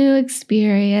was a new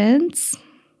experience.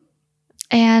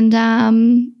 And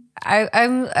I'm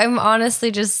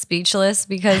honestly just speechless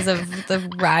because of the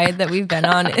ride that we've been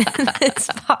on in this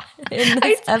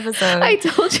episode. I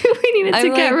told you we needed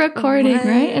to get recording,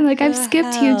 right? And like I've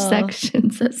skipped huge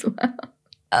sections as well.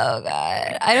 Oh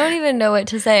God, I don't even know what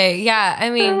to say. Yeah, I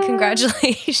mean,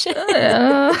 congratulations.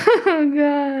 Oh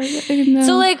God. I know.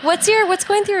 So like, what's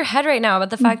going through your head right now about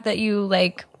the fact that you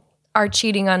like are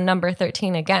cheating on number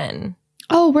 13 again?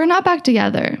 Oh, we're not back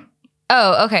together.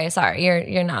 Oh, okay. Sorry,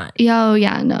 you're not. Yo,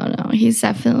 yeah, no. He's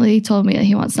definitely told me that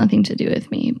he wants nothing to do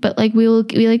with me, but like we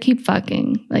like keep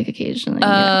fucking like occasionally.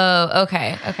 Oh,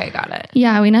 okay, got it.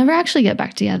 Yeah, we never actually get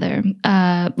back together,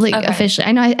 officially.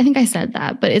 I know. I think I said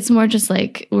that, but it's more just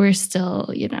like we're still,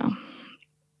 in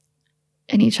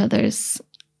each other's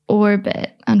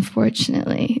orbit,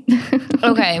 unfortunately.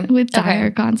 Okay, with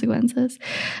dire consequences.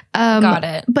 Got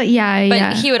it. But yeah,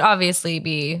 But he would obviously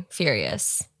be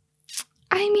furious.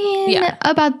 I mean,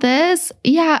 about this,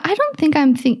 I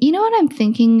don't think you know what I'm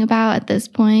thinking about at this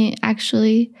point,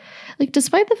 actually? Like,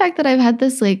 despite the fact that I've had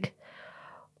this, like,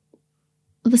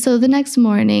 so the next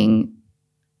morning,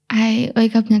 I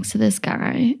wake up next to this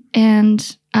guy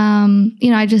and,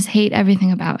 I just hate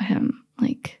everything about him.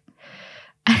 Like,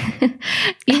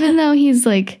 even though he's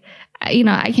like,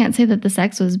 I can't say that the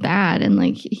sex was bad. And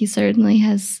like, he certainly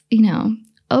has,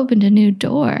 opened a new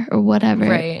door or whatever.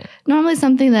 Right. Normally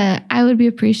something that I would be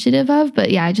appreciative of,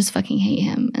 but I just fucking hate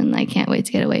him and I can't wait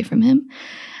to get away from him.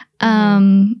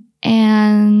 And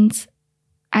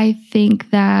I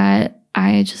think that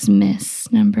I just miss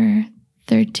number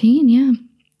 13. Yeah.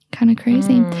 Kind of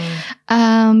crazy.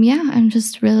 I'm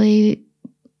just really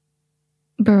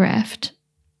bereft.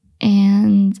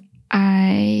 And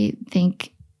I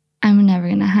think I'm never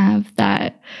going to have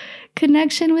that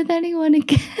connection with anyone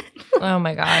again. Oh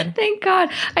my God. Thank God.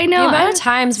 I know. The amount of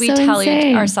times we tell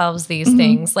ourselves these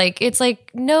things, like, it's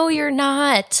like, no, you're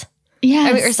not.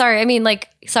 Yes. Sorry.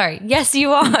 Yes,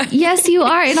 you are. Yes, you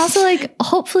are. And also, like,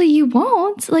 hopefully you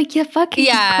won't. Like, you fucking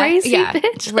crazy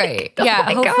bitch. Right.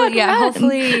 Like,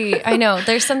 Hopefully. I know.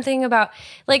 There's something about,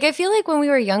 like, I feel like when we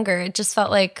were younger, it just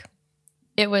felt like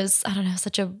it was, I don't know,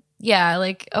 such a,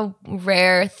 like a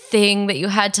rare thing that you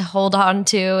had to hold on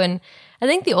to. And I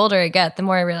think the older I get, the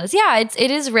more I realize,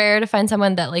 it is rare to find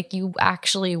someone that like you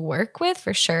actually work with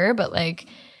for sure. But like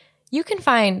you can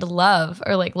find love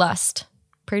or like lust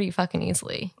pretty fucking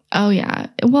easily. Oh yeah.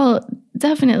 Well,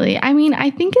 definitely. I mean,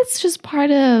 I think it's just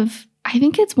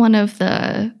it's one of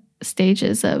the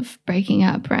stages of breaking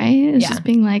up, right? It's just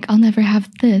being like, I'll never have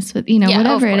this with,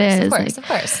 whatever it is. Of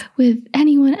course. With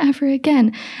anyone ever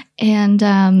again. And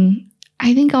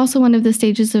I think also one of the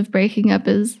stages of breaking up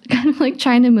is kind of like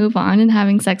trying to move on and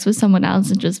having sex with someone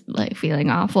else and just like feeling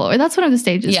awful. Or that's one of the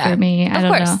stages for me. I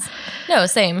don't know. No,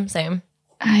 same.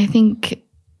 I think,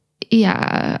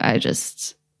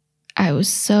 I was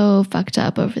so fucked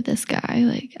up over this guy.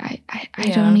 Like I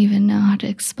don't even know how to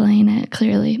explain it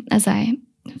clearly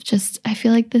I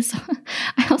feel like this.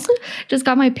 I also just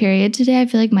got my period today. I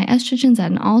feel like my estrogen's at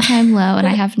an all-time low and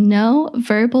I have no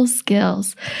verbal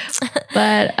skills.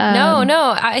 But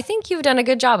no, I think you've done a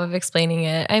good job of explaining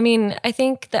it. I mean, I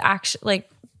think the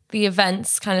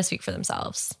events kind of speak for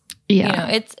themselves.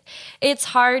 Yeah. It's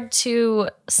hard to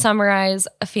summarize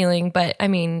a feeling, but I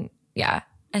mean, I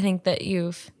think that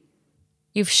you've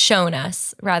shown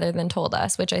us rather than told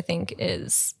us, which I think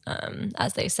is,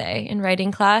 as they say in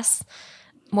writing class,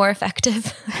 more effective.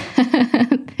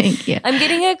 Thank you. I'm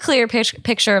getting a clear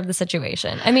picture of the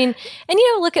situation. I mean, and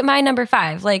look at my number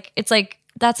 5. Like, it's like,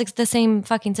 that's like the same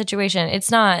fucking situation. It's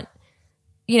not,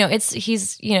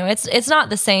 it's not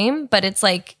the same, but it's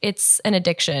like, it's an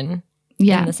addiction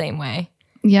in the same way.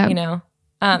 Yeah.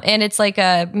 And it's like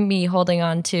me holding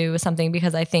on to something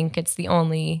because I think it's the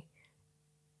only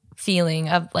feeling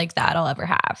of like that I'll ever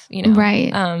have,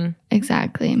 Right.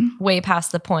 Exactly. Way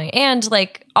past the point. And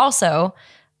like, also,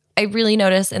 I really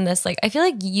notice in this, like, I feel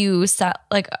like you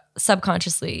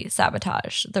subconsciously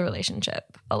sabotage the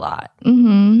relationship a lot.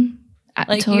 Mm-hmm.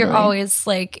 Like totally. You're always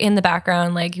like in the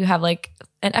background, like you have like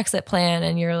an exit plan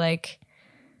and you're like,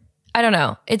 I don't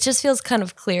know. It just feels kind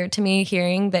of clear to me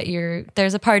hearing that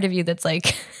there's a part of you that's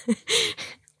like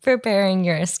preparing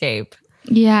your escape.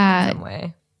 Yeah. In some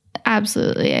way.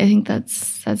 Absolutely. I think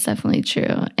that's definitely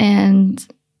true. And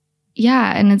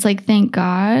and it's like, thank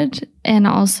God. And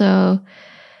also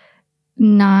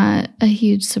not a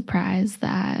huge surprise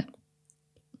that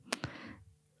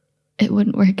it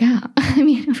wouldn't work out. I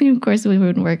mean, of course we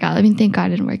wouldn't work out. I mean, thank God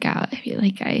it didn't work out. I feel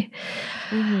like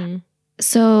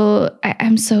so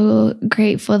I'm so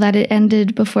grateful that it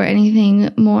ended before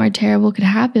anything more terrible could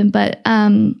happen. But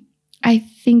I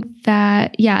think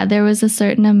that, there was a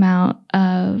certain amount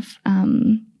of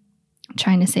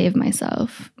trying to save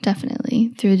myself, definitely,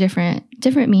 through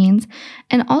different means.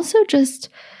 And also just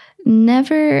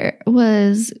never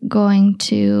was going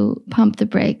to pump the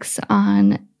brakes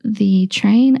on the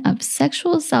train of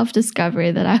sexual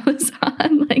self-discovery that I was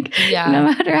on. Like, no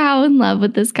matter how in love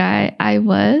with this guy I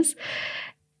was.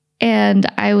 And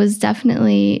I was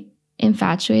definitely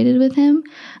infatuated with him.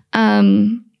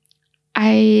 I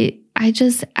had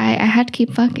to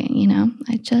keep fucking,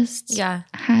 I just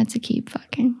had to keep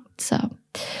fucking. So,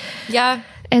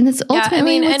 and it's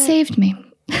ultimately what saved me.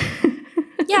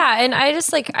 And I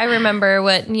just like, I remember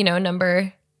what,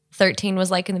 number 13 was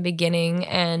like in the beginning.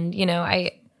 And,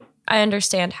 I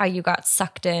understand how you got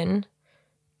sucked in.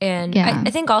 And I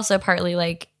think also partly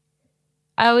like,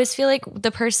 I always feel like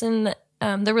the person that,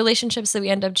 the relationships that we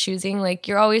end up choosing, like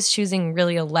you're always choosing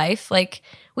really a life. Like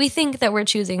we think that we're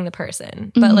choosing the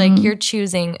person, but like you're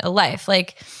choosing a life.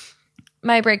 Like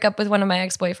my breakup with one of my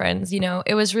ex-boyfriends, you know,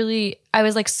 it was really, I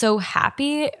was like so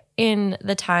happy in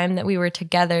the time that we were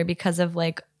together because of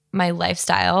like my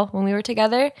lifestyle when we were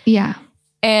together. Yeah.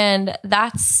 And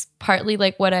that's partly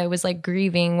like what I was like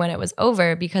grieving when it was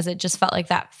over, because it just felt like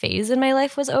that phase in my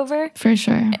life was over. For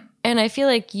sure. And I feel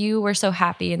like you were so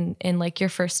happy in like your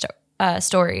first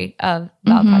story of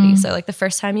Wild Potty. So like the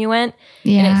first time you went.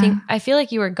 Yeah. And I feel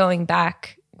like you were going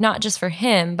back, not just for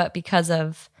him, but because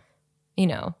of, you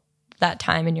know, that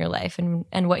time in your life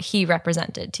and what he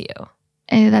represented to you.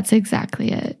 That's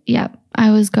exactly it. Yep. I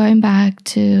was going back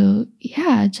to,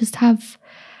 just have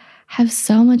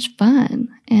so much fun,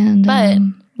 and but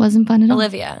wasn't fun at all.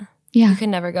 Olivia, you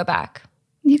can never go back.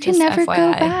 You can never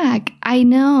go back. I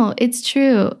know. It's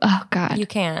true. Oh, God. You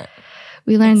can't.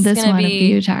 We learned this one a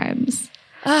few times.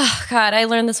 Oh, God. I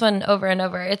learned this one over and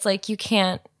over. It's like you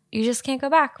just can't go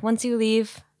back. Once you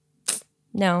leave,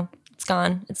 no, it's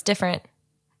gone. It's different.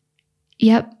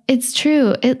 Yep, it's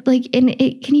true. It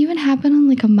can even happen on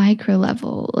like a micro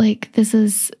level. Like this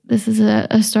is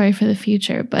a story for the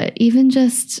future, but even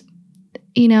just,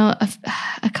 you know,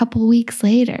 a couple weeks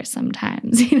later,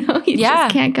 sometimes, you know, you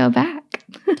just can't go back.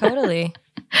 Totally,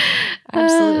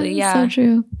 absolutely, yeah, so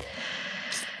true.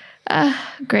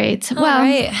 Great. All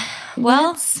right.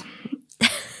 Well,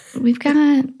 we've got.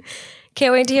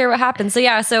 Can't wait to hear what happens. So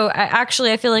yeah,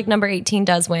 I feel like number 18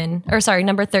 does win, or sorry,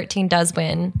 number 13 does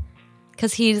win.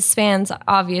 Because he spans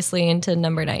obviously into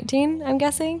number 19, I'm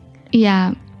guessing.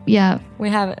 Yeah. We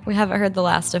haven't heard the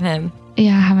last of him.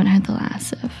 Yeah, I haven't heard the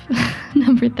last of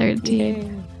number 13.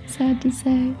 Yay. Sad to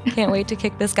say. Can't wait to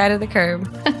kick this guy to the curb.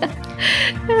 All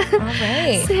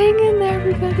right. Hang in there,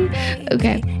 everybody.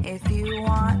 Okay. If you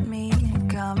want me,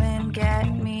 come and get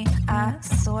me. I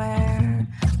swear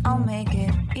I'll make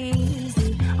it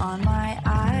easy. On my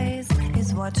eyes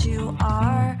is what you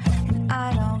are, and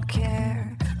I don't care.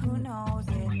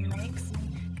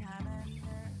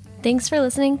 Thanks for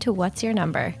listening to What's Your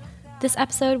Number? This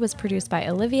episode was produced by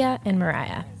Olivia and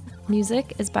Mariah.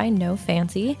 Music is by No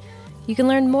Fancy. You can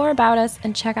learn more about us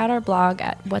and check out our blog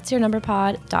at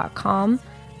whatsyournumberpod.com.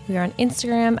 We are on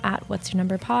Instagram at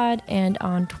whatsyournumberpod and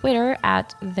on Twitter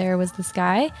at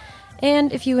therewasthisguy.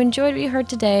 And if you enjoyed what you heard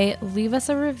today, leave us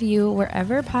a review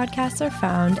wherever podcasts are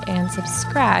found and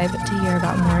subscribe to hear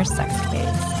about more sex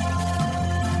capades.